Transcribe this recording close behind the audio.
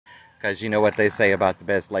Because you know what they say about the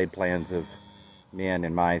best laid plans of men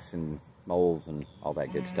and mice and moles and all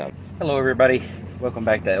that good stuff. Hello everybody, welcome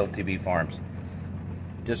back to LTB Farms.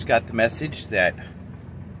 Just got the message that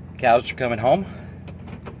cows are coming home.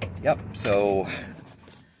 Yep, so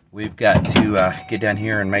we've got to get down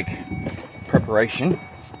here and make preparation.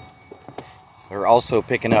 They're also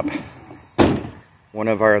picking up one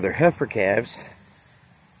of our other heifer calves,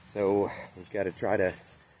 so we've got to try to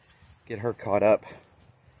get her caught up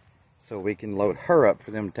so we can load her up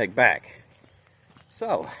for them to take back.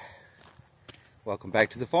 So, welcome back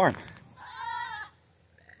to the farm.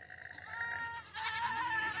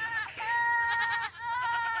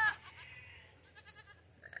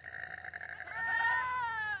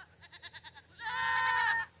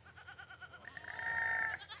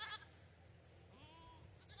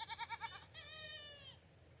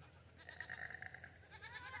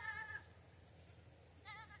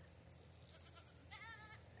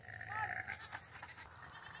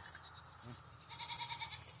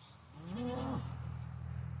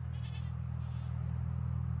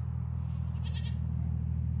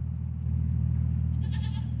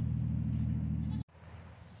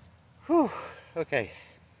 Whew, okay,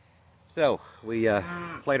 so we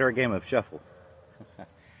played our game of shuffle.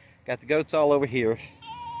 Got the goats all over here.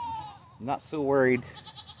 Not so worried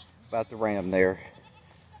about the ram there,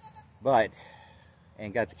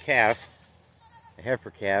 and got the calf, the heifer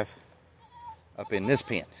calf, up in this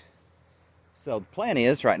pen. So the plan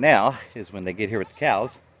is right now is when they get here with the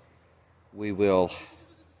cows, we will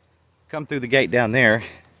come through the gate down there.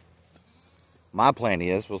 My plan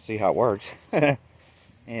is, we'll see how it works.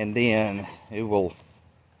 And then it will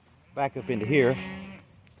back up into here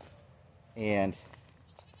and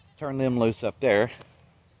turn them loose up there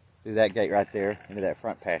through that gate right there into that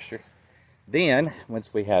front pasture. Then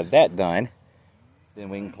once we have that done, then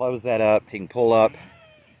we can close that up. He can pull up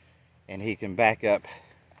and he can back up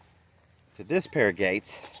to this pair of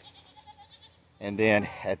gates, and then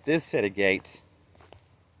at this set of gates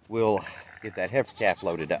we'll get that heifer calf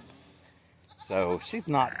loaded up. So she's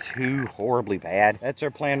not too horribly bad. That's our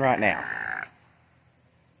plan right now.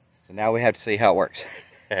 So now we have to see how it works.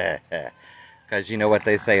 Because you know what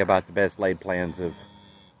they say about the best laid plans of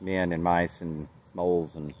men and mice and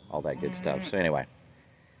moles and all that good stuff. So anyway,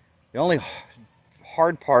 the only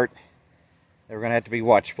hard part that we're going to have to be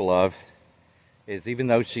watchful of is, even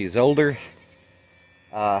though she's older,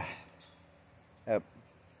 a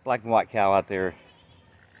black and white cow out there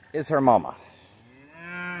is her mama.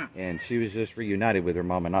 And she was just reunited with her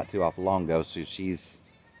mama not too awful long ago, so she's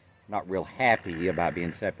not real happy about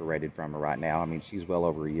being separated from her right now. I mean, she's well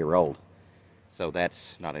over a year old, so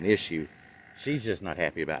that's not an issue. She's just not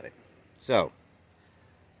happy about it. So,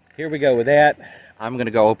 here we go with that. I'm going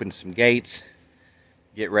to go open some gates,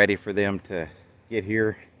 get ready for them to get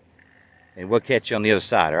here, and we'll catch you on the other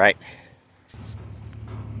side, all right?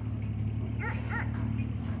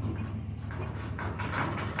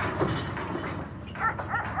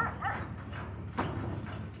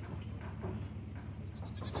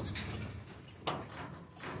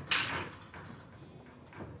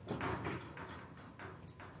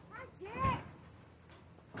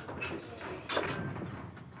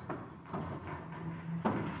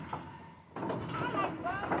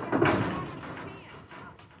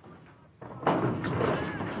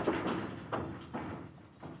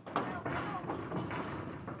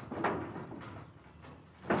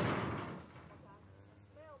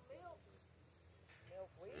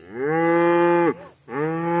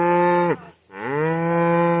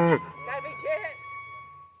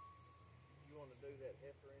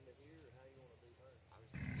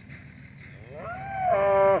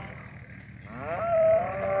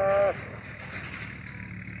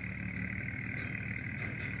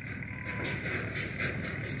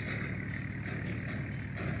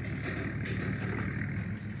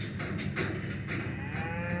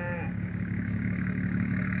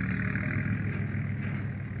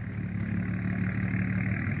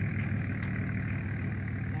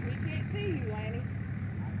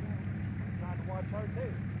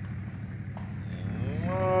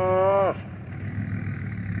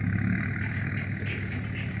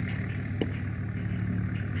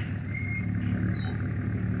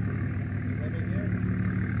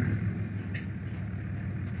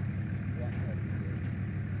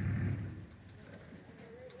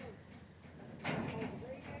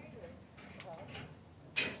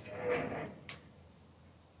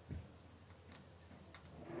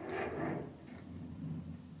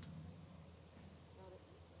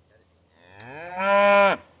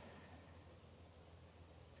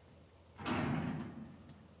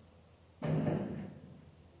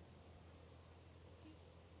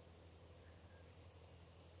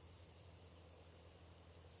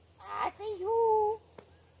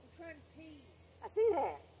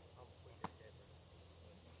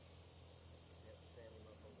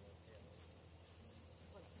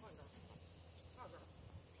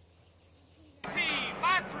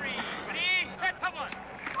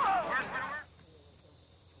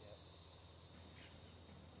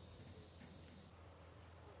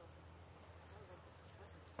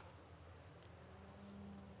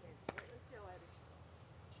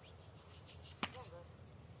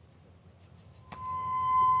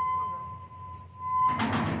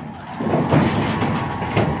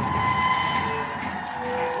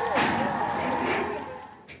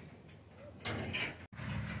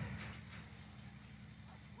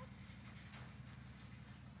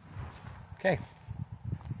 Okay.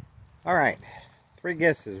 All right. 3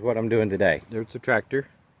 guesses what I'm doing today. There's the tractor.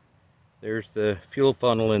 There's the fuel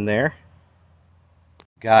funnel in there.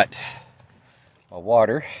 Got my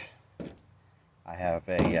water. I have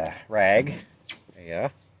a rag. Yeah.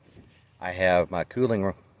 I have my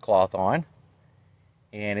cooling cloth on.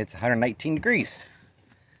 And it's 118 degrees.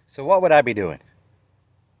 So what would I be doing?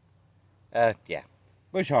 Yeah.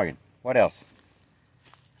 Bush hogging. What else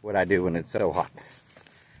would I do when it's so hot?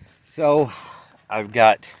 So I've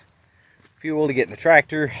got fuel to get in the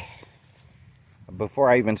tractor. Before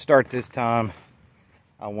I even start this time,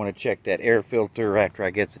 I want to check that air filter after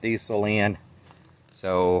I get the diesel in.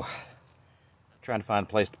 So I'm trying to find a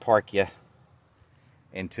place to park you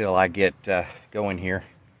until I get going here.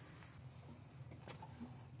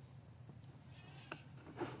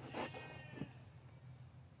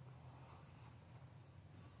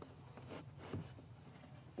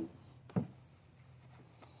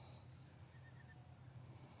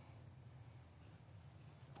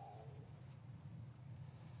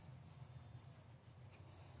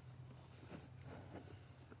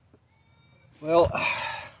 Well,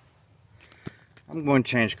 I'm going to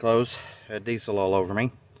change clothes. I had diesel all over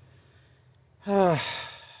me. Yeah,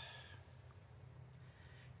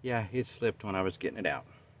 it slipped when I was getting it out.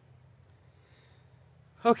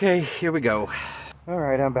 Okay, here we go.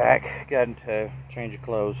 Alright, I'm back. Got to change of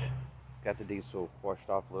clothes. Got the diesel washed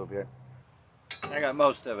off a little bit. I got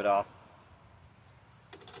most of it off.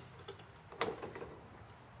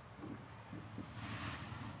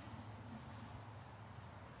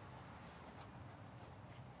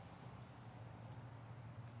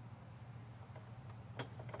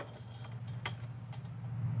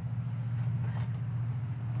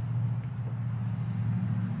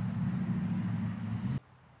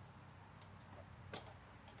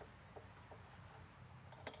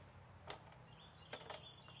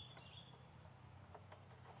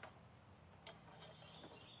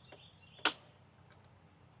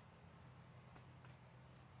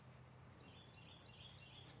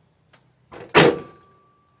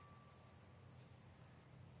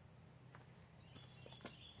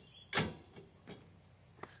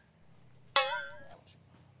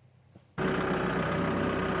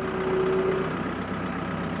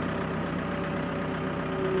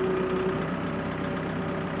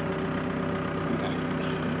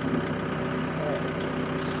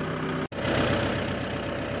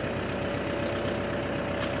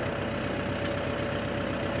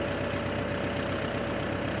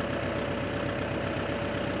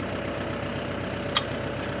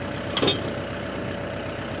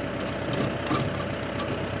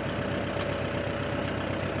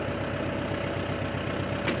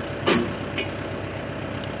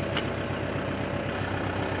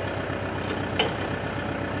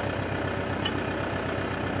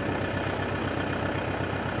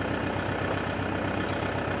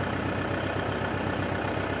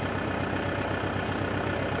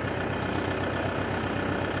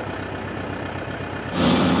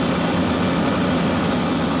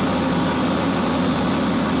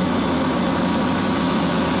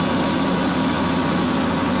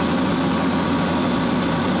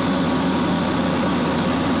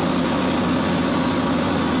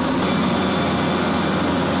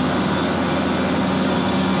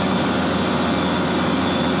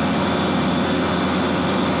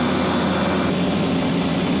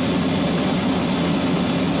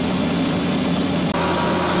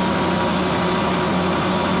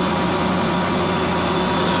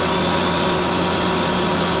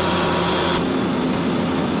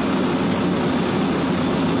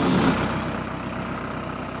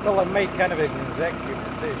 Well, I made kind of an executive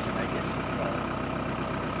decision, I guess you could call it.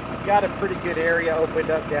 I've got a pretty good area opened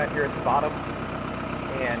up down here at the bottom,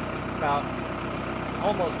 and about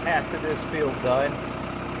almost half of this field done.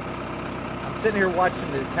 I'm sitting here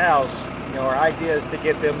watching the cows. You know, our idea is to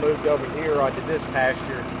get them moved over here onto this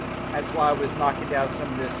pasture. That's why I was knocking down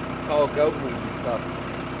some of this tall goat weed and stuff.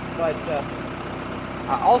 But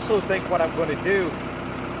I also think what I'm going to do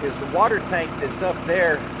is the water tank that's up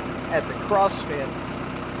there at the cross fence,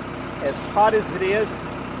 as hot as it is,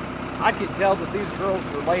 I can tell that these girls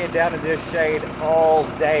are laying down in this shade all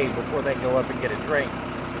day before they go up and get a drink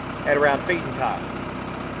at around feeding time.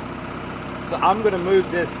 So I'm going to move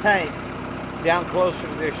this tank down closer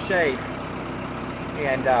to this shade,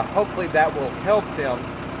 and hopefully that will help them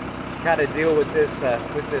kind of deal with this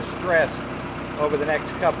stress over the next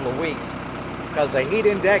couple of weeks, because the heat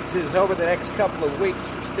indexes over the next couple of weeks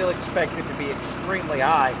are still expected to be extremely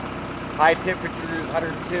high. High temperatures,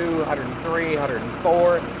 102, 103,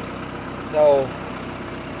 104. So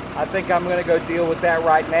I think I'm going to go deal with that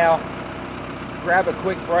right now. Grab a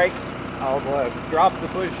quick break, I'll drop the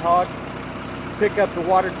bush hog, pick up the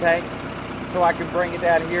water tank so I can bring it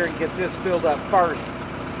down here and get this filled up first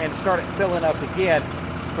and start it filling up again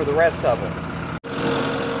for the rest of them.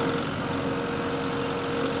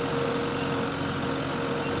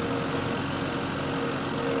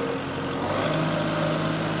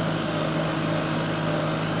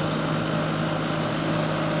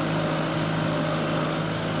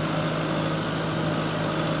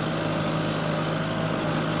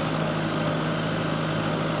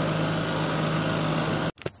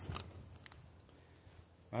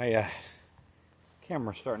 My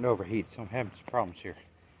camera's starting to overheat, so I'm having some problems here.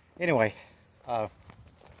 Anyway,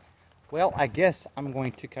 well, I guess I'm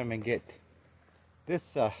going to come and get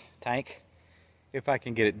this tank if I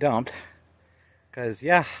can get it dumped, because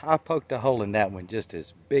yeah, I poked a hole in that one just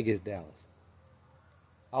as big as Dallas.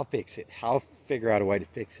 I'll fix it. I'll figure out a way to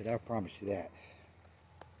fix it. I promise you that.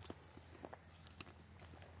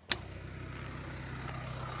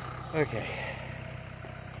 Okay,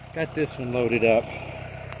 got this one loaded up.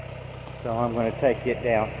 So I'm going to take it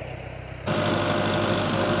down.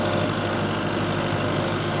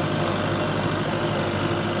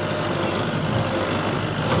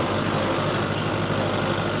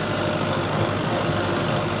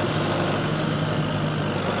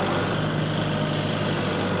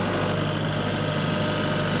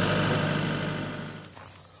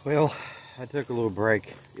 Well, I took a little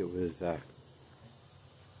break. It was,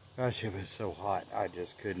 gosh, it was so hot. I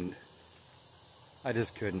just couldn't.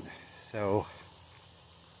 So,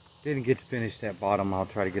 didn't get to finish that bottom. I'll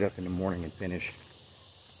try to get up in the morning and finish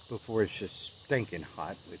before it's just stinking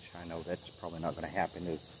hot, which I know that's probably not going to happen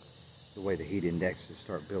is the way the heat indexes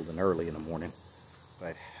start building early in the morning.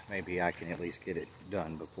 But maybe I can at least get it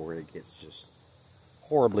done before it gets just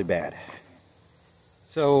horribly bad.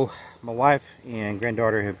 So, my wife and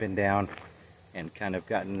granddaughter have been down and kind of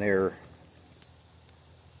gotten their,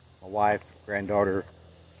 my wife, granddaughter,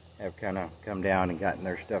 have kind of come down and gotten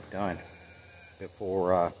their stuff done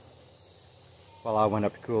before, while I went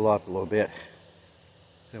up to cool off a little bit.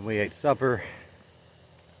 So we ate supper,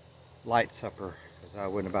 light supper, because I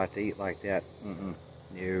wasn't about to eat like that.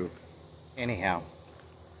 No. Anyhow,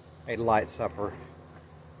 ate a light supper.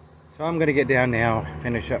 So I'm going to get down now,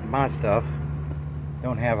 finish up my stuff.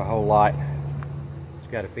 Don't have a whole lot.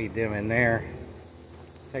 Just got to feed them in there.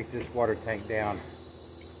 Take this water tank down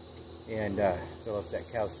and fill up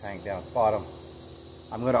that cow's tank down at the bottom.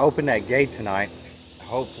 I'm going to open that gate tonight.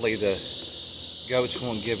 Hopefully the goats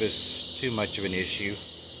won't give us too much of an issue.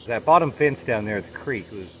 That bottom fence down there at the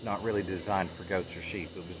creek was not really designed for goats or sheep.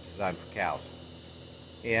 It was designed for cows.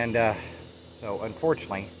 And so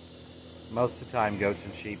unfortunately, most of the time goats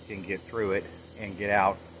and sheep can get through it and get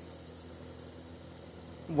out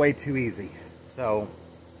way too easy. So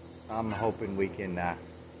I'm hoping we can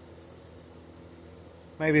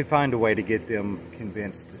maybe find a way to get them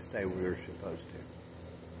convinced to stay where we're supposed to.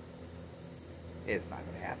 It's not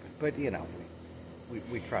going to happen, but you know,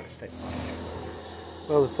 we try to stay positive.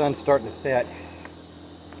 Well, the sun's starting to set,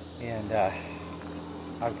 and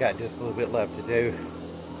I've got just a little bit left to do.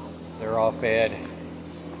 They're all fed.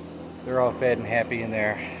 They're all fed and happy in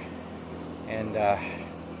there, and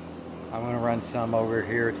I'm going to run some over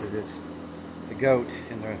here to the goat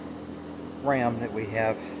and the ram that we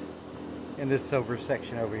have in this silver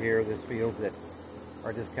section over here, this field, that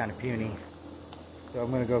are just kind of puny. So I'm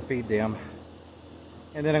going to go feed them.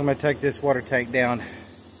 And then I'm going to take this water tank down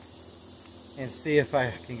and see if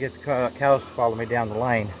I can get the cows to follow me down the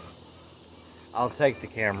lane. I'll take the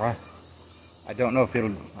camera. I don't know if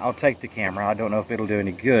I'll take the camera. I don't know if it'll do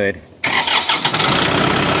any good. But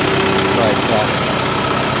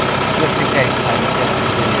just in case I can get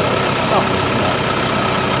something, you know.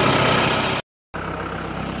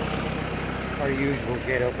 Our usual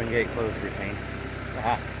gate open, gate closed routine.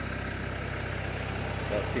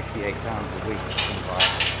 About 68 times a week.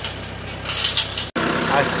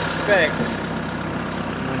 I suspect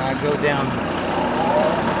when I go down the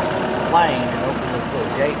lane and open this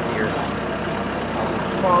little gate here, I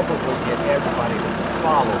will probably get everybody to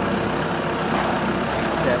follow me,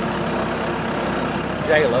 except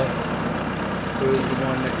Jayla, who is the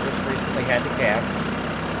one that just recently had the calf,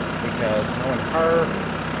 because knowing her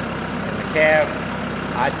and the calf,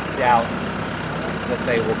 I doubt that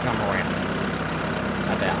they will come around.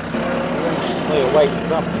 I doubt. They're anxiously awaiting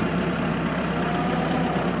something.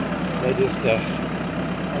 They just,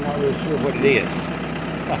 I'm not really sure what it is.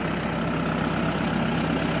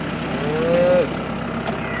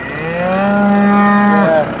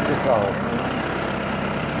 Just too cold.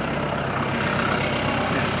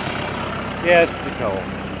 Yes, too cold.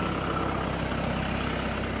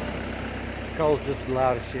 Nicole's just as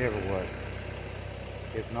loud as she ever was,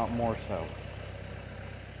 if not more so.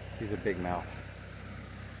 She's a big mouth.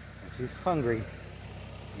 And she's hungry,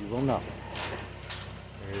 you will know.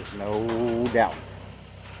 There is no doubt.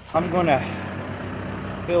 I'm gonna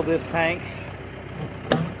fill this tank.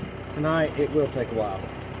 Tonight it will take a while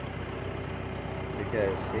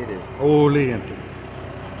because it is wholly empty.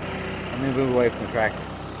 I'm gonna move away from the tractor.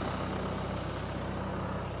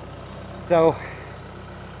 So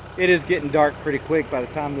it is getting dark pretty quick. By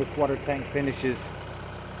the time this water tank finishes,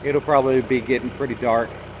 it'll probably be getting pretty dark.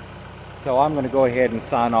 So I'm going to go ahead and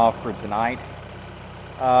sign off for tonight.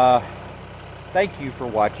 Thank you for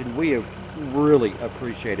watching. We have really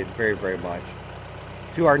appreciate it very, very much.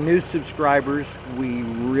 To our new subscribers, we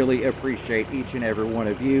really appreciate each and every one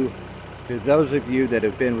of you. To those of you that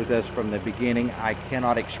have been with us from the beginning, I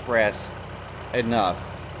cannot express enough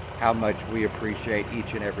how much we appreciate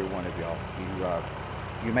each and every one of y'all.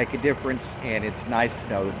 You make a difference, and it's nice to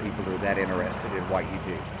know that people are that interested in what you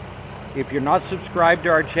do. If you're not subscribed to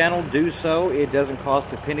our channel, do so. It doesn't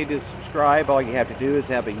cost a penny to subscribe. All you have to do is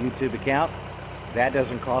have a YouTube account. That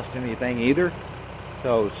doesn't cost anything either.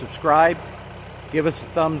 So subscribe, give us a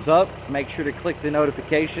thumbs up, make sure to click the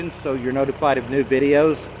notifications so you're notified of new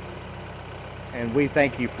videos. And we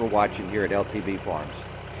thank you for watching here at LTB Farms.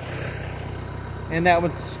 And that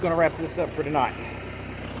one's going to wrap this up for tonight.